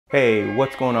Hey,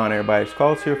 what's going on everybody? It's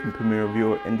Carlos here from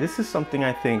PremierReviewer, and this is something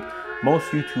I think most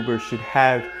YouTubers should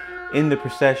have in the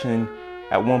procession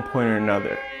at one point or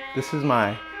another. This is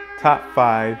my top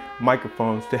 5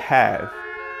 microphones to have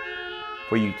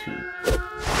for YouTube.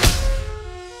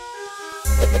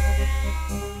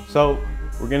 So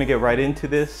we're gonna get right into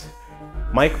this.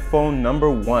 Microphone number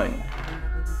 1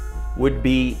 would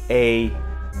be a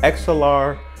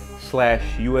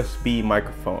XLR/USB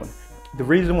microphone. The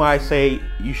reason why I say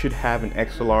you should have an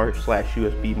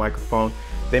XLR/USB microphone,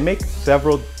 they make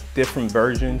several different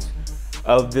versions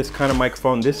of this kind of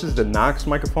microphone. This is the Knox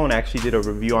microphone. I actually did a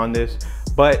review on this,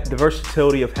 but the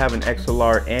versatility of having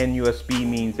XLR and USB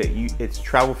means that it's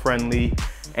travel friendly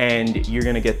and you're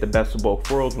gonna get the best of both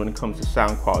worlds when it comes to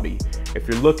sound quality. If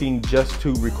you're looking just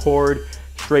to record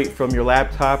straight from your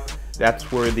laptop, that's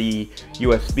where the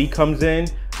USB comes in.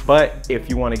 But if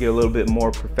you wanna get a little bit more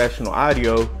professional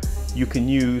audio, you can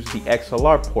use the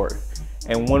XLR port.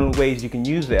 And one of the ways you can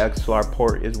use the XLR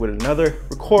port is with another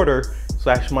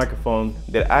recorder/microphone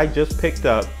that I just picked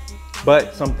up,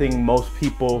 but something most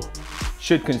people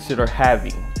should consider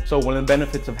having. So one of the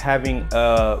benefits of having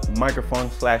a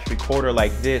microphone/recorder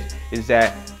like this is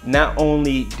that not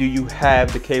only do you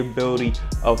have the capability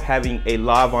of having a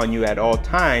lav on you at all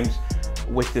times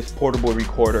with this portable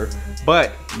recorder,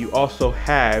 but you also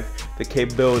have the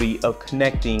capability of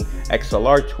connecting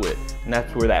XLR to it, and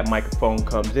that's where that microphone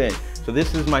comes in. So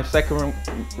this is my second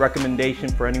recommendation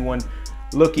for anyone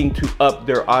looking to up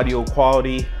their audio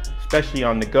quality, especially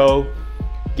on the go.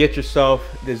 Get yourself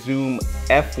the Zoom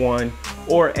F1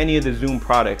 or any of the Zoom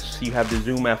products. You have the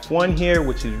Zoom F1 here,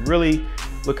 which is really,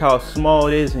 look how small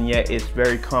it is, and yet it's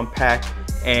very compact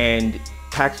and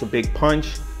packs a big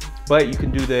punch. But you can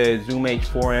do the Zoom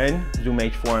H4n, Zoom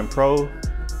H4n Pro,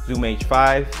 Zoom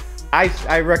H5.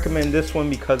 I recommend this one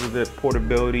because of the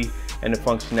portability and the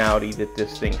functionality that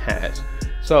this thing has.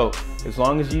 So as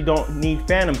long as you don't need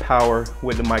phantom power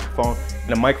with the microphone,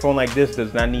 and a microphone like this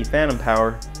does not need phantom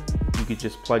power, you could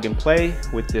just plug and play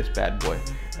with this bad boy.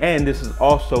 And this is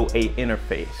also a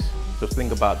interface, so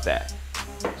think about that.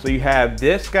 So you have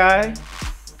this guy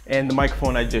and the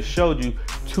microphone I just showed you,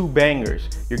 2 bangers.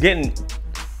 You're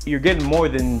getting more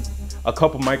than a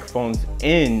couple microphones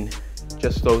in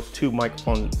just those 2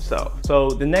 microphones themselves. So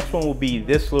the next one will be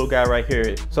this little guy right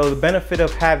here. So the benefit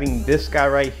of having this guy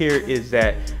right here is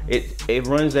that it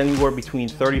runs anywhere between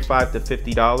 $35 to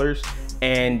 $50,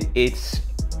 and it's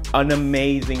an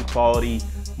amazing quality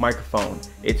microphone.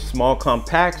 It's small,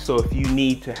 compact, so if you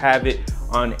need to have it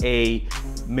on a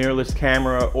mirrorless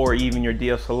camera or even your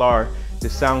DSLR, the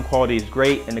sound quality is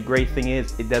great. And the great thing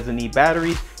is it doesn't need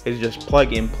batteries. It's just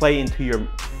plug and play into your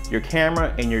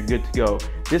camera and you're good to go.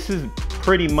 This is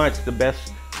pretty much the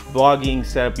best vlogging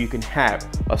setup you can have.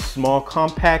 A small,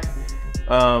 compact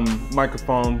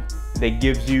microphone that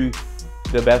gives you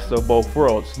the best of both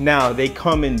worlds. Now they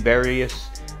come in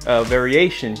various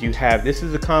variations. You have, this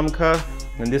is a Comica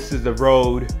and this is the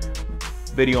Rode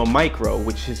VideoMicro,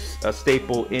 which is a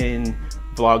staple in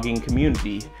vlogging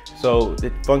community. So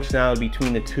the functionality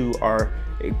between the two are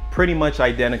pretty much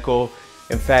identical.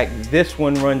 In fact, this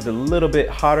one runs a little bit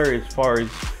hotter as far as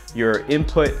your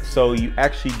input, so you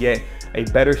actually get a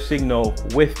better signal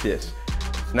with this.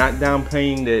 It's not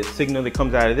downplaying the signal that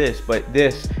comes out of this, but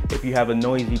this, if you have a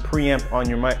noisy preamp on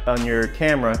your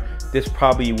camera, this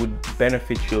probably would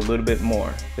benefit you a little bit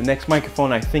more. The next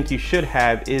microphone I think you should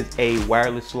have is a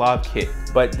wireless lav kit.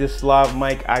 But this lav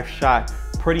mic, I've shot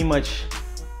pretty much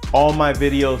all my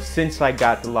videos since I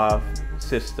got the lav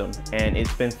system, and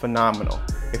it's been phenomenal.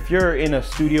 If you're in a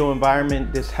studio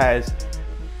environment, this has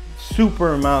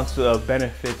super amounts of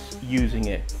benefits using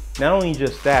it. Not only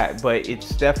just that, but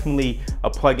it's definitely a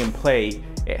plug and play.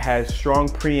 It has strong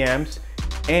preamps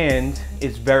and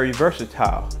it's very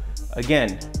versatile.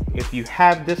 Again, if you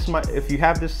have this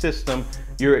system,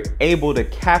 you're able to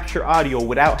capture audio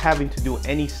without having to do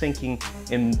any syncing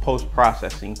in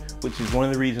post-processing, which is one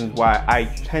of the reasons why I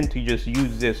tend to just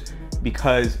use this,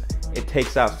 because it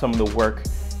takes out some of the work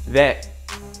that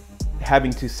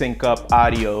having to sync up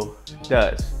audio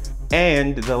does.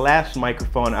 And the last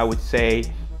microphone I would say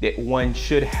that one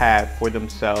should have for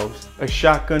themselves, a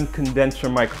shotgun condenser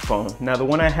microphone. Now the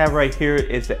one I have right here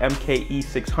is the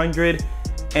MKE600,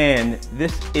 and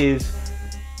this is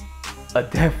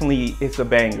it's a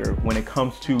banger when it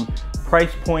comes to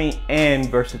price point and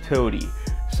versatility.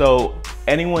 So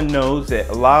anyone knows that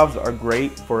lavs are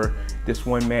great for this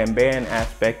one-man band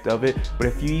aspect of it, but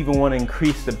if you even want to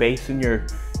increase the bass in your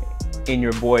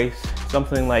voice,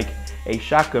 something like a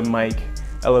shotgun mic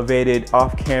elevated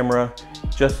off camera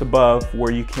just above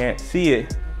where you can't see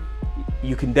it,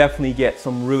 you can definitely get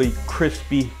some really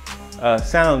crispy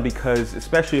sound, because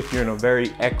especially if you're in a very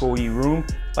echoey room,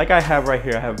 like I have right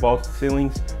here, I have vaulted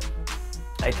ceilings.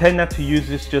 I tend not to use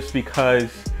this just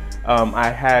because I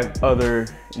have other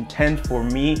intent for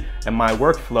me and my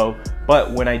workflow,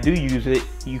 but when I do use it,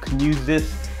 you can use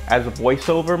this as a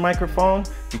voiceover microphone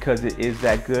because it is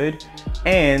that good,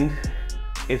 and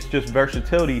it's just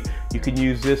versatility. You can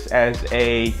use this as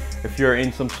if you're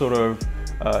in some sort of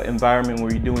environment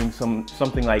where you're doing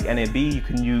something like NAB, you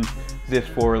can use this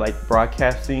for like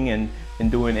broadcasting and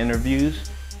doing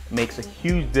interviews. It makes a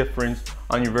huge difference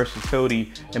on your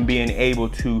versatility and being able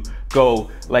to go,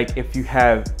 like if you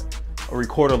have a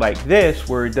recorder like this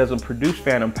where it doesn't produce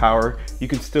phantom power, you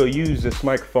can still use this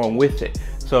microphone with it.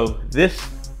 So this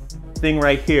thing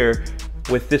right here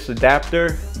with this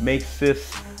adapter makes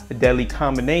this a deadly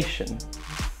combination.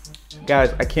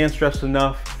 Guys, I can't stress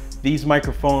enough, these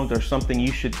microphones are something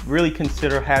you should really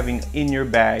consider having in your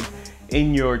bag,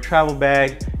 in your travel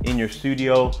bag, in your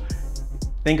studio.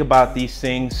 Think about these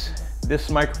things. This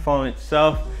microphone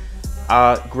itself,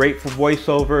 great for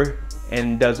voiceover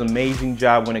and does an amazing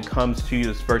job when it comes to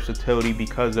this versatility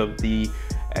because of the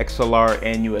XLR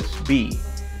and USB.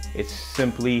 It's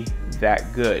simply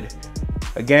that good.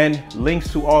 Again,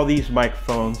 links to all these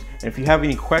microphones, and if you have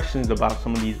any questions about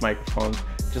some of these microphones,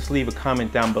 just leave a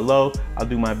comment down below. I'll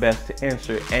do my best to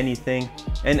answer anything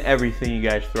and everything you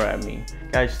guys throw at me.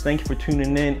 Guys, thank you for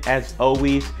tuning in. As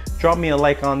always, drop me a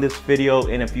like on this video,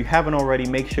 and if you haven't already,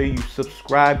 make sure you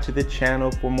subscribe to the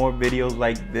channel for more videos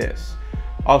like this.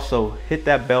 Also, hit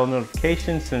that bell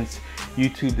notification since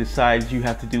YouTube decides you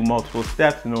have to do multiple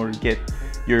steps in order to get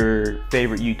your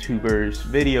favorite YouTubers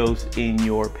videos in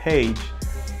your page.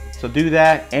 So do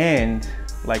that, and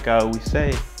like I always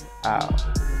say, I'll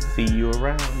see you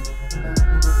around.